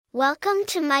Welcome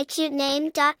to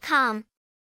mycutename.com.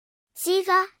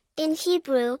 Ziva, in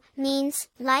Hebrew, means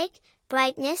light,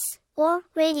 brightness, or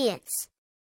radiance.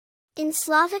 In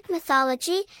Slavic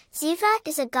mythology, Ziva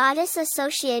is a goddess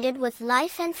associated with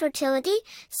life and fertility,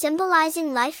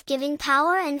 symbolizing life-giving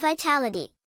power and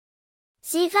vitality.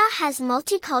 Ziva has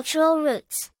multicultural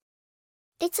roots.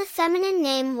 It's a feminine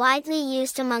name widely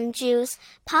used among Jews,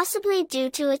 possibly due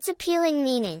to its appealing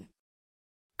meaning.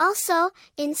 Also,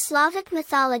 in Slavic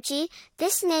mythology,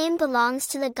 this name belongs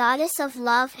to the goddess of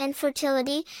love and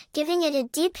fertility, giving it a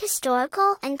deep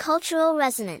historical and cultural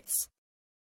resonance.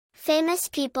 Famous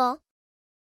people.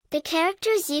 The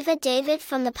character Ziva David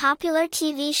from the popular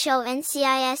TV show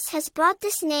NCIS has brought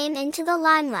this name into the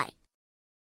limelight.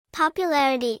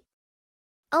 Popularity.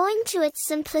 Owing to its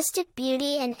simplistic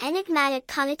beauty and enigmatic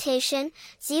connotation,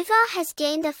 Ziva has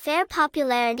gained a fair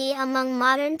popularity among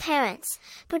modern parents,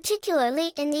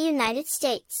 particularly in the United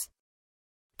States.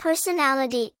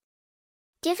 Personality.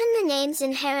 Given the name's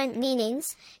inherent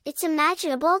meanings, it's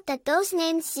imaginable that those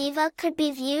named Ziva could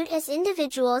be viewed as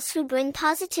individuals who bring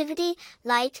positivity,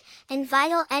 light, and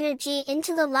vital energy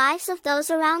into the lives of those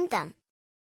around them.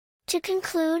 To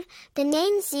conclude, the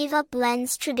name Ziva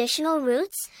blends traditional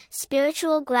roots,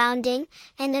 spiritual grounding,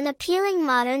 and an appealing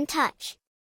modern touch.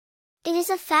 It is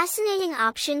a fascinating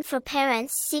option for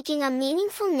parents seeking a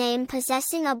meaningful name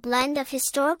possessing a blend of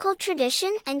historical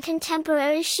tradition and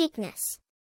contemporary chicness.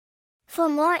 For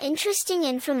more interesting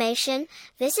information,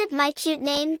 visit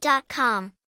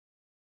mycutename.com.